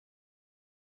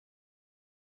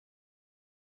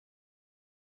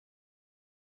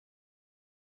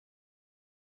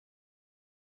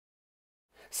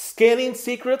Scanning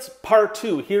Secrets Part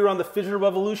 2 here on the FIGITAL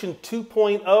Revolution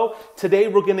 2.0. Today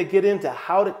we're going to get into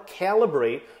how to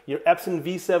calibrate your Epson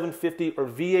V750 or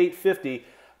V850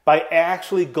 by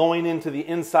actually going into the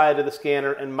inside of the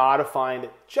scanner and modifying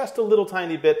it just a little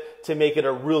tiny bit to make it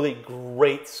a really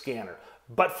great scanner.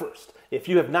 But first, if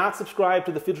you have not subscribed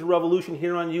to the FIGITAL Revolution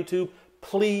here on YouTube,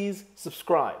 please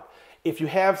subscribe. If you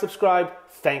have subscribed,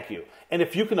 thank you. And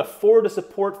if you can afford to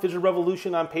support FIGITAL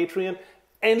Revolution on Patreon,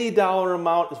 any dollar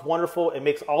amount is wonderful. It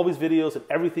makes all these videos and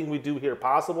everything we do here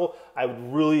possible. I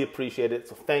would really appreciate it,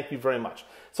 so thank you very much.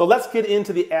 So let's get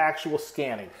into the actual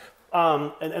scanning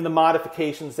and the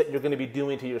modifications that you're going to be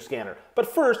doing to your scanner. But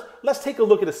first, let's take a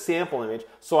look at a sample image.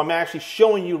 So I'm actually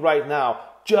showing you right now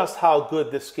just how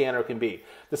good this scanner can be.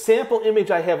 The sample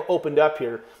image I have opened up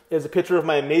here is a picture of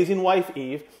my amazing wife,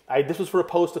 Eve. This was for a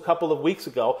post a couple of weeks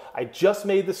ago. I just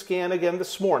made the scan again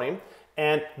this morning.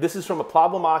 And this is from a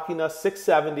Pablo Machina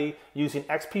 670 using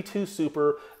XP2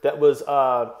 Super that was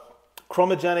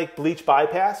chromogenic bleach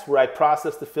bypass, where I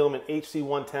processed the film in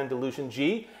HC110 dilution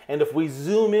G. And if we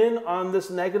zoom in on this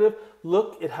negative,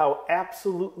 look at how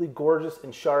absolutely gorgeous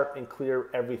and sharp and clear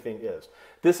everything is.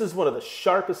 This is one of the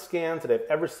sharpest scans that I've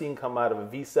ever seen come out of a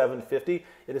V750.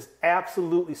 It is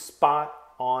absolutely spot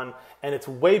on, and it's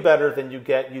way better than you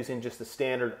get using just the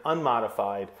standard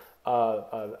unmodified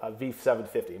a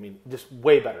V750. I mean, just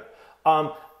way better.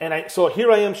 So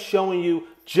here I am showing you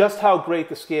just how great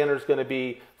the scanner is going to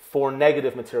be for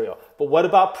negative material. But what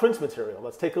about print material?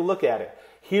 Let's take a look at it.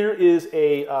 Here is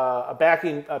a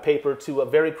backing paper to a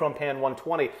Verichrome Pan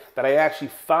 120 that I actually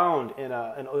found in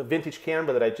a vintage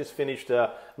camera that I just finished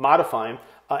modifying.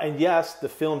 And yes, the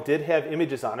film did have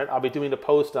images on it. I'll be doing a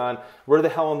post on where the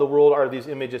hell in the world are these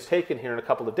images taken here in a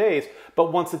couple of days.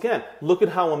 But once again, look at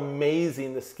how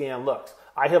amazing the scan looks.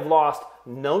 I have lost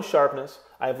no sharpness.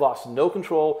 I have lost no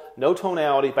control, no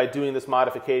tonality by doing this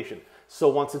modification. So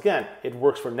once again, it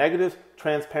works for negatives,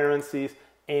 transparencies,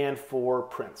 and for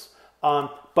prints.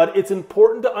 But it's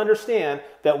important to understand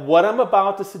that what I'm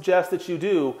about to suggest that you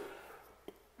do,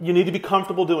 you need to be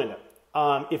comfortable doing it.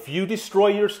 If you destroy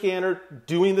your scanner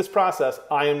doing this process,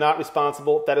 I am not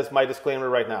responsible. That is my disclaimer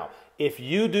right now. If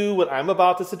you do what I'm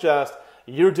about to suggest,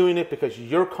 you're doing it because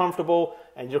you're comfortable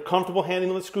and you're comfortable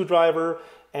handling the screwdriver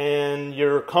and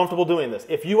you're comfortable doing this.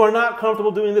 If you are not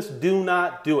comfortable doing this, do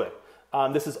not do it.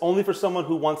 This is only for someone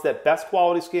who wants that best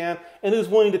quality scan and who's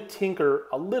willing to tinker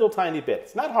a little tiny bit.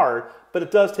 It's not hard, but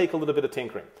it does take a little bit of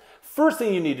tinkering. First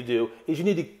thing you need to do is you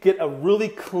need to get a really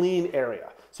clean area.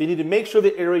 So you need to make sure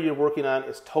the area you're working on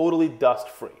is totally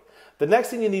dust-free. The next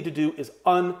thing you need to do is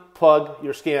unplug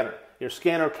your scanner. Your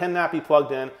scanner cannot be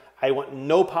plugged in. I want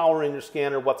no power in your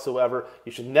scanner whatsoever.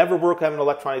 You should never work on an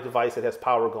electronic device that has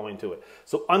power going to it.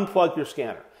 So unplug your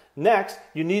scanner. Next,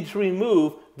 you need to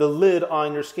remove the lid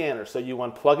on your scanner. So you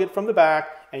unplug it from the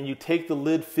back and you take the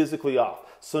lid physically off.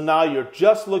 So now you're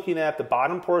just looking at the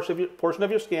bottom portion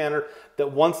of your scanner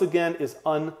that once again is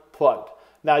unplugged.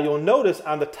 Now you'll notice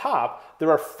on the top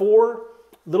there are 4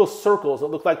 little circles that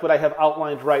look like what I have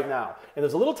outlined right now. And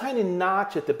there's a little tiny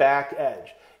notch at the back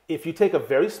edge. If you take a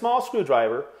very small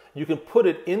screwdriver, you can put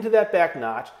it into that back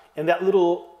notch and that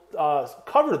little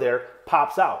cover there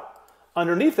pops out.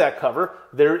 Underneath that cover,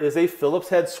 there is a Phillips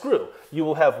head screw. You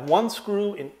will have 1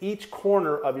 screw in each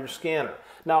corner of your scanner.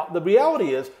 Now, the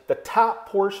reality is the top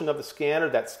portion of the scanner,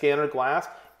 that scanner glass,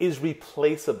 is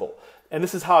replaceable. And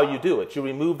this is how you do it. You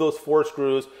remove those 4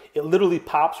 screws. It literally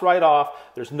pops right off.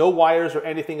 There's no wires or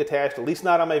anything attached, at least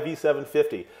not on my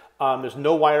V750. There's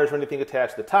no wires or anything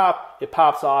attached to the top. It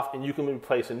pops off and you can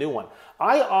replace a new one.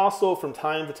 I also, from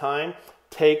time to time,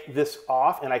 take this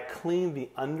off and I clean the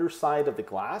underside of the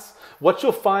glass. What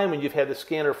you'll find when you've had the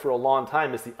scanner for a long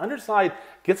time is the underside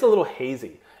gets a little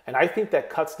hazy. And I think that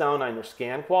cuts down on your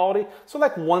scan quality. So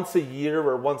like once a year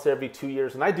or once every 2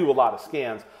 years, and I do a lot of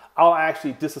scans, I'll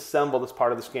actually disassemble this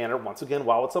part of the scanner once again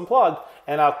while it's unplugged,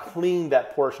 and I'll clean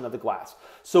that portion of the glass.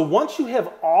 So once you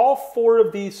have all 4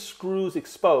 of these screws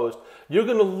exposed, you're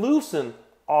going to loosen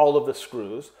all of the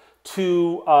screws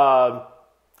to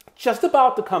just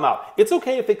about to come out. It's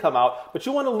okay if they come out, but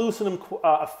you want to loosen them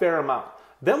a fair amount.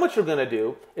 Then what you're going to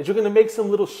do is you're going to make some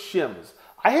little shims.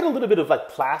 I had a little bit of like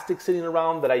plastic sitting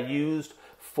around that I used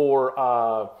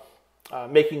for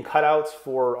making cutouts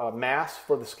for masks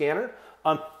for the scanner.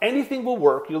 Anything will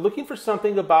work. You're looking for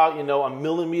something about, you know, 1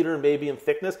 millimeter maybe in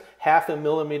thickness, 0.5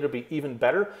 millimeter be even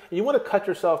better. And you want to cut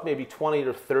yourself maybe 20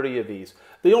 or 30 of these.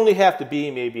 They only have to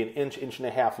be maybe 1 inch, 1.5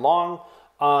 inches long.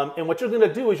 And what you're going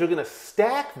to do is you're going to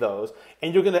stack those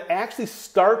and you're going to actually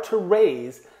start to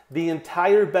raise the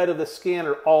entire bed of the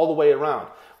scanner all the way around.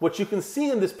 What you can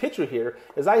see in this picture here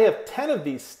is I have 10 of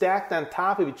these stacked on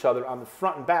top of each other on the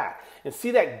front and back. And see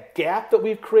that gap that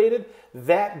we've created?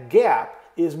 That gap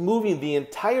is moving the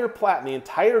entire platen, the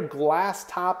entire glass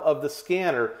top of the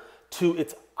scanner to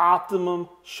its optimum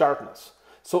sharpness.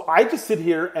 So I just sit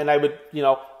here and I would,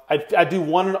 I'd do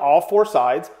one on all four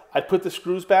sides. I'd put the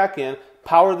screws back in,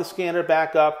 power the scanner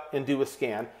back up, and do a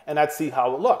scan, and I'd see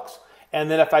how it looks. And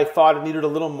then if I thought it needed a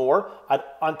little more,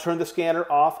 I'd turn the scanner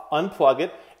off, unplug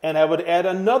it, and I would add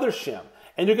another shim.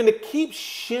 And you're going to keep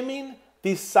shimming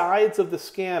these sides of the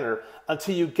scanner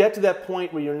until you get to that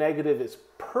point where your negative is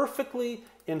perfectly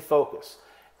in focus.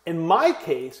 In my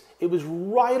case, it was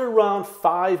right around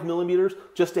 5 millimeters,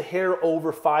 just a hair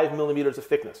over 5 millimeters of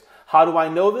thickness. How do I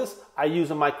know this? I use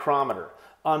a micrometer.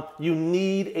 You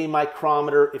need a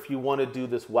micrometer if you want to do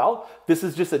this well. This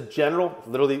is just a general,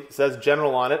 literally says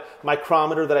general on it,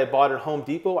 micrometer that I bought at Home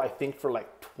Depot, I think for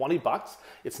like 20 bucks.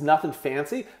 It's nothing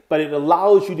fancy, but it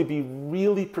allows you to be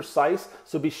really precise,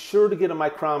 so be sure to get a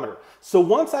micrometer. So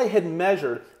once I had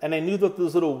measured, and I knew that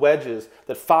those little wedges,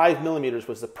 that 5 millimeters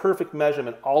was the perfect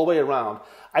measurement all the way around,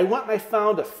 I went and I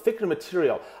found a thicker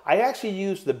material. I actually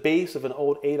used the base of an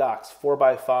old ADOX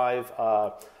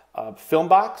 4x5 film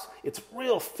box. It's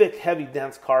real thick, heavy,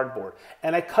 dense cardboard.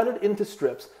 And I cut it into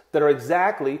strips that are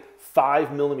exactly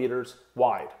 5 millimeters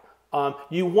wide.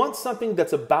 You want something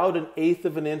that's about 1/8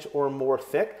 of an inch or more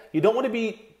thick. You don't want to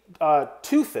be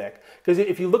too thick, because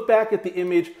if you look back at the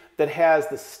image that has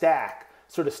the stack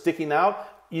sort of sticking out,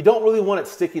 you don't really want it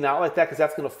sticking out like that because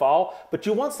that's going to fall, but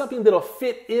you want something that'll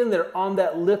fit in there on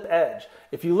that lip edge.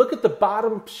 If you look at the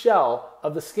bottom shell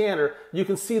of the scanner, you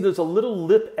can see there's a little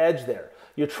lip edge there.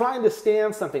 You're trying to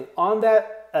stand something on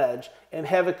that edge and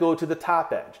have it go to the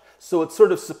top edge. So it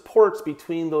sort of supports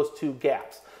between those two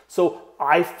gaps. So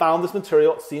I found this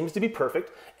material, it seems to be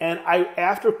perfect, and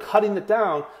after cutting it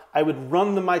down, I would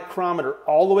run the micrometer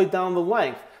all the way down the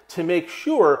length to make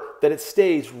sure that it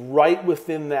stays right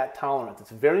within that tolerance.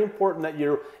 It's very important that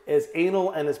you're as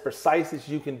anal and as precise as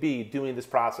you can be doing this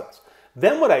process.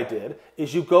 Then what I did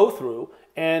is you go through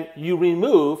and you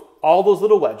remove all those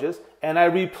little wedges, and I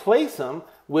replace them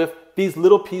with these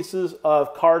little pieces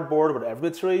of cardboard or whatever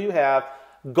material you have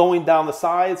going down the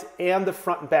sides and the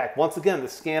front and back. Once again, the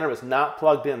scanner is not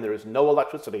plugged in. There is no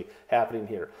electricity happening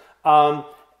here.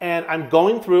 And I'm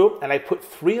going through and I put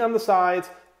 3 on the sides,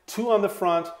 2 on the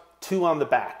front, 2 on the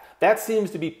back. That seems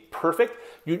to be perfect.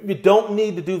 You don't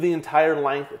need to do the entire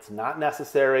length. It's not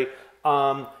necessary.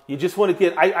 You just want to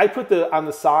get, I put on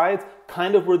the sides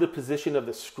kind of where the position of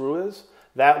the screw is.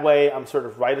 That way I'm sort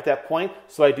of right at that point.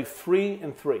 So I do 3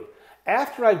 and 3.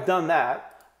 After I've done that,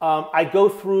 I go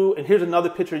through, and here's another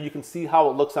picture. You can see how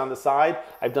it looks on the side.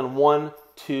 I've done 1,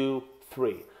 2,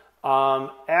 3.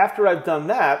 After I've done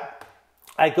that,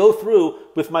 I go through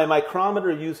with my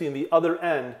micrometer using the other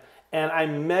end, and I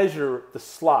measure the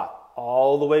slot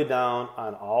all the way down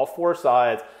on all 4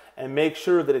 sides and make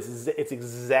sure that it's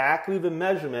exactly the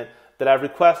measurement that I've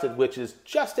requested, which is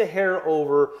just a hair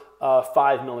over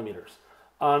 5 millimeters.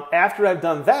 After I've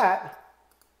done that,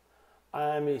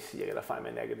 let me see, I gotta find my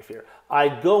negative here. I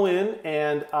go in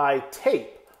and I tape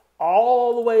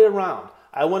all the way around.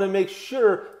 I wanna make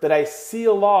sure that I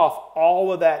seal off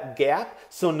all of that gap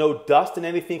so no dust and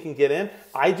anything can get in.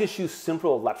 I just use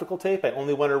simple electrical tape. I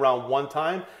only went around 1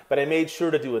 time, but I made sure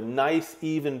to do a nice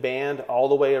even band all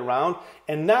the way around.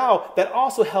 And now that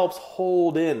also helps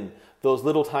hold in those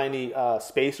little tiny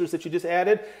spacers that you just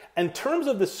added. In terms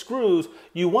of the screws,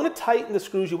 you want to tighten the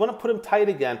screws, you want to put them tight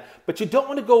again, but you don't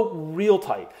want to go real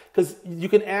tight because you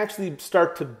can actually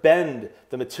start to bend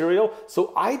the material.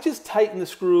 So I just tighten the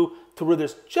screw to where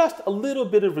there's just a little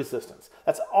bit of resistance.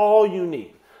 That's all you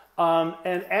need.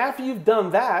 And after you've done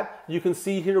that, you can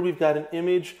see here we've got an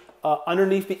image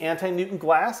underneath the anti-Newton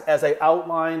glass as I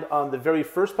outlined on the very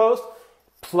first post.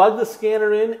 Plug the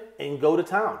scanner in and go to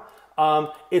town.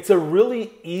 It's a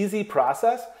really easy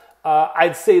process.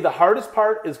 I'd say the hardest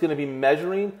part is going to be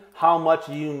measuring how much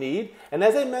you need. And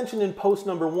as I mentioned in post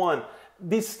number 1,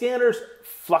 these scanners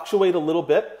fluctuate a little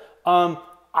bit.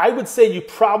 I would say you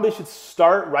probably should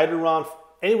start right around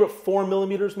anywhere 4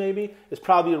 millimeters maybe is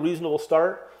probably a reasonable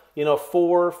start.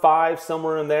 4, 5,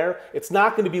 somewhere in there. It's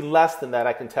not going to be less than that,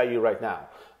 I can tell you right now.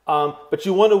 But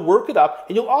you want to work it up,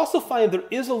 and you'll also find there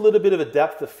is a little bit of a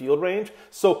depth of field range.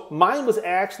 So mine was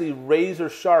actually razor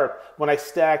sharp when I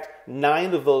stacked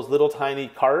 9 of those little tiny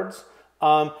cards.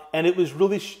 And it was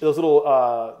really those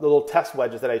little test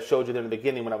wedges that I showed you in the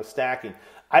beginning when I was stacking.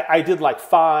 I did like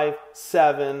 5,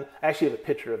 7. I actually have a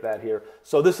picture of that here.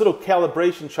 So this little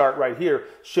calibration chart right here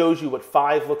shows you what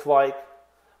 5 looked like,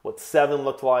 what 7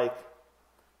 looked like,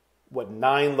 what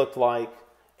 9 looked like,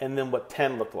 and then what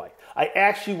 10 looked like. I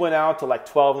actually went out to like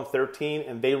 12 and 13,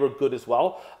 and they were good as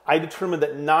well. I determined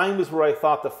that 9 was where I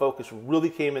thought the focus really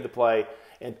came into play,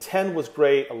 and 10 was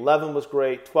great, 11 was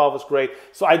great, 12 was great,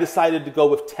 so I decided to go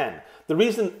with 10. The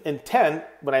reason in 10,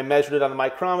 when I measured it on the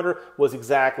micrometer, was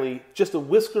exactly just a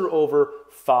whisker over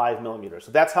 5 millimeters.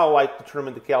 So that's how I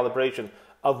determined the calibration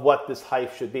of what this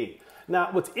height should be. Now,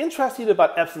 what's interesting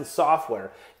about Epson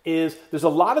software is there's a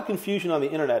lot of confusion on the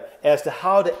internet as to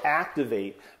how to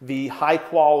activate the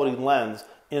high-quality lens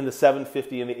in the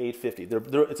 750 and the 850.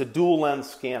 It's a dual lens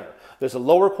scanner. There's a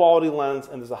lower quality lens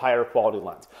and there's a higher quality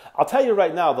lens. I'll tell you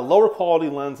right now, the lower quality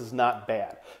lens is not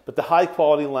bad, but the high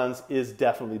quality lens is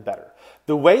definitely better.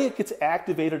 The way it gets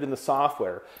activated in the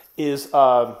software is,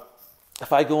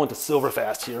 if I go into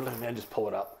Silverfast here, let me just pull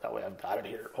it up. That way I've got it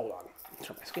here. Hold on.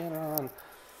 Turn my scanner on.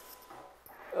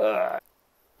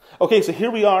 Okay, so here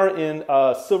we are in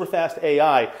Silverfast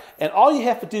AI, and all you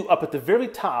have to do up at the very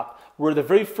top, where the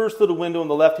very first little window in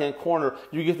the left-hand corner,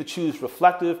 you get to choose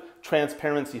reflective,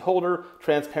 transparency holder,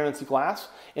 transparency glass.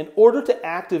 In order to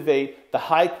activate the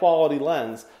high-quality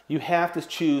lens, you have to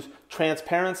choose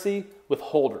transparency with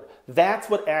holder. That's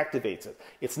what activates it.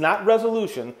 It's not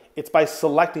resolution, it's by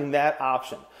selecting that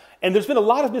option. And there's been a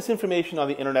lot of misinformation on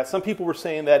the internet. Some people were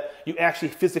saying that you actually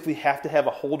physically have to have a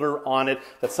holder on it,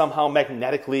 that somehow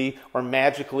magnetically or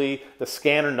magically the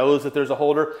scanner knows that there's a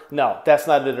holder. No, that's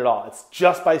not it at all. It's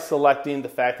just by selecting the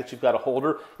fact that you've got a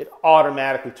holder, it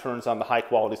automatically turns on the high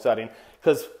quality setting,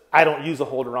 because I don't use a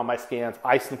holder on my scans.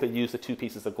 I simply use the 2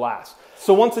 pieces of glass.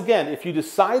 So once again, if you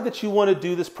decide that you want to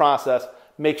do this process,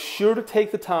 make sure to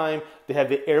take the time to have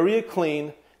the area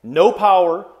clean. No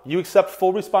power. You accept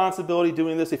full responsibility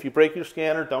doing this. If you break your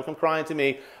scanner, don't come crying to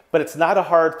me. But it's not a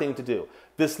hard thing to do.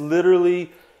 This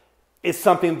literally is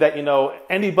something that,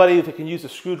 anybody that can use a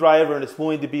screwdriver and is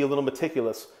willing to be a little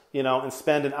meticulous, and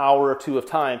spend an hour or 2 of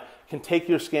time, can take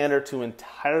your scanner to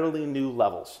entirely new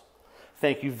levels.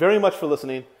 Thank you very much for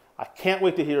listening. I can't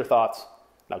wait to hear your thoughts.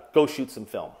 Now go shoot some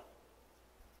film.